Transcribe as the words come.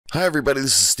Hi everybody,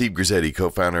 this is Steve Grizzetti,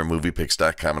 co-founder of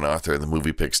MoviePix.com and author of the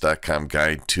MoviePix.com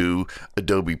Guide to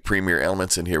Adobe Premiere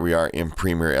Elements, and here we are in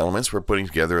Premiere Elements. We're putting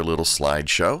together a little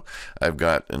slideshow. I've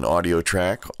got an audio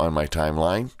track on my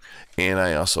timeline, and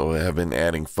I also have been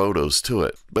adding photos to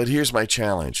it. But here's my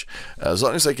challenge. As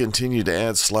long as I continue to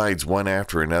add slides one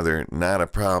after another, not a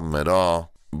problem at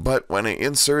all. But when I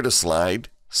insert a slide,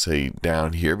 say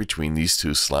down here between these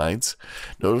two slides,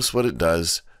 notice what it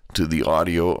does to the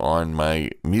audio on my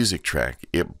music track.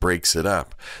 It breaks it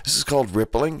up. This is called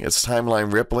rippling. It's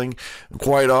timeline rippling.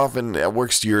 Quite often that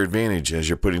works to your advantage as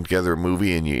you're putting together a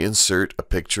movie and you insert a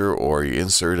picture or you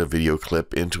insert a video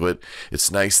clip into it.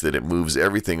 It's nice that it moves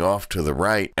everything off to the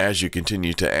right as you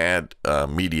continue to add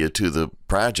media to the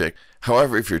project.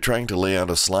 However, if you're trying to lay out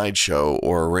a slideshow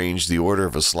or arrange the order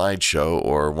of a slideshow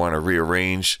or want to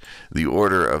rearrange the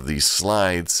order of these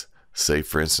slides, say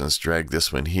for instance drag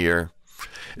this one here,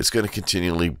 it's going to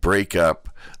continually break up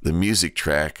the music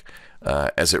track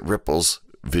as it ripples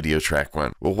video track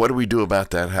one. Well, what do we do about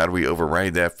that? How do we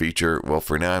override that feature? Well,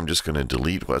 for now, I'm just going to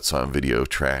delete what's on video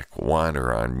track one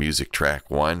or on music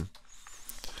track one.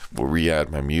 We'll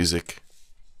re-add my music.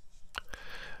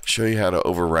 Show you how to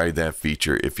override that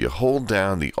feature. If you hold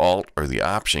down the Alt or the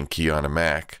Option key on a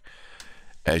Mac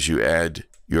as you add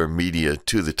your media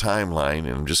to the timeline,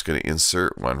 and I'm just going to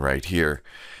insert one right here,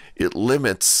 it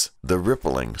limits the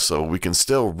rippling, so we can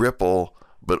still ripple,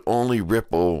 but only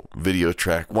ripple video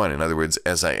track one. In other words,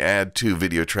 as I add to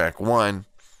video track one,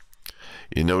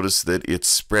 you notice that it's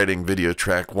spreading video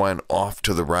track one off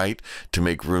to the right to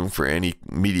make room for any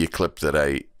media clip that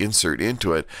I insert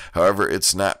into it. However,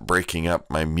 it's not breaking up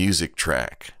my music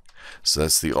track. So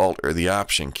that's the Alt or the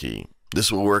Option key.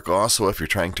 This will work also if you're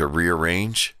trying to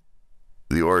rearrange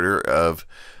the order of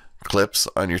clips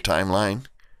on your timeline.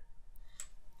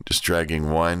 Just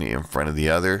dragging one in front of the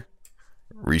other,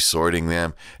 resorting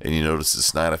them, and you notice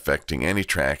it's not affecting any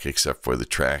track except for the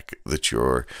track that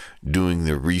you're doing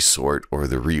the resort or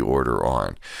the reorder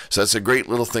on. So that's a great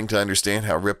little thing to understand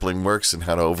how rippling works and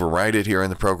how to override it here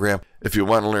in the program. If you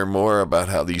want to learn more about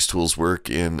how these tools work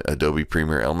in Adobe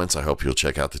Premiere Elements, I hope you'll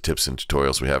check out the tips and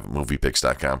tutorials we have at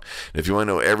MoviePix.com. If you want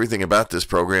to know everything about this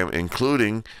program,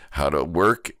 including how to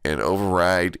work and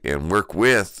override and work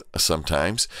with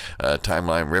sometimes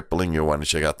timeline rippling, you'll want to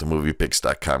check out the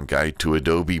MoviePix.com Guide to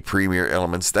Adobe Premiere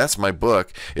Elements. That's my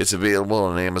book. It's available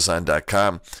on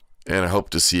Amazon.com, and I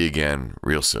hope to see you again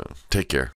real soon. Take care.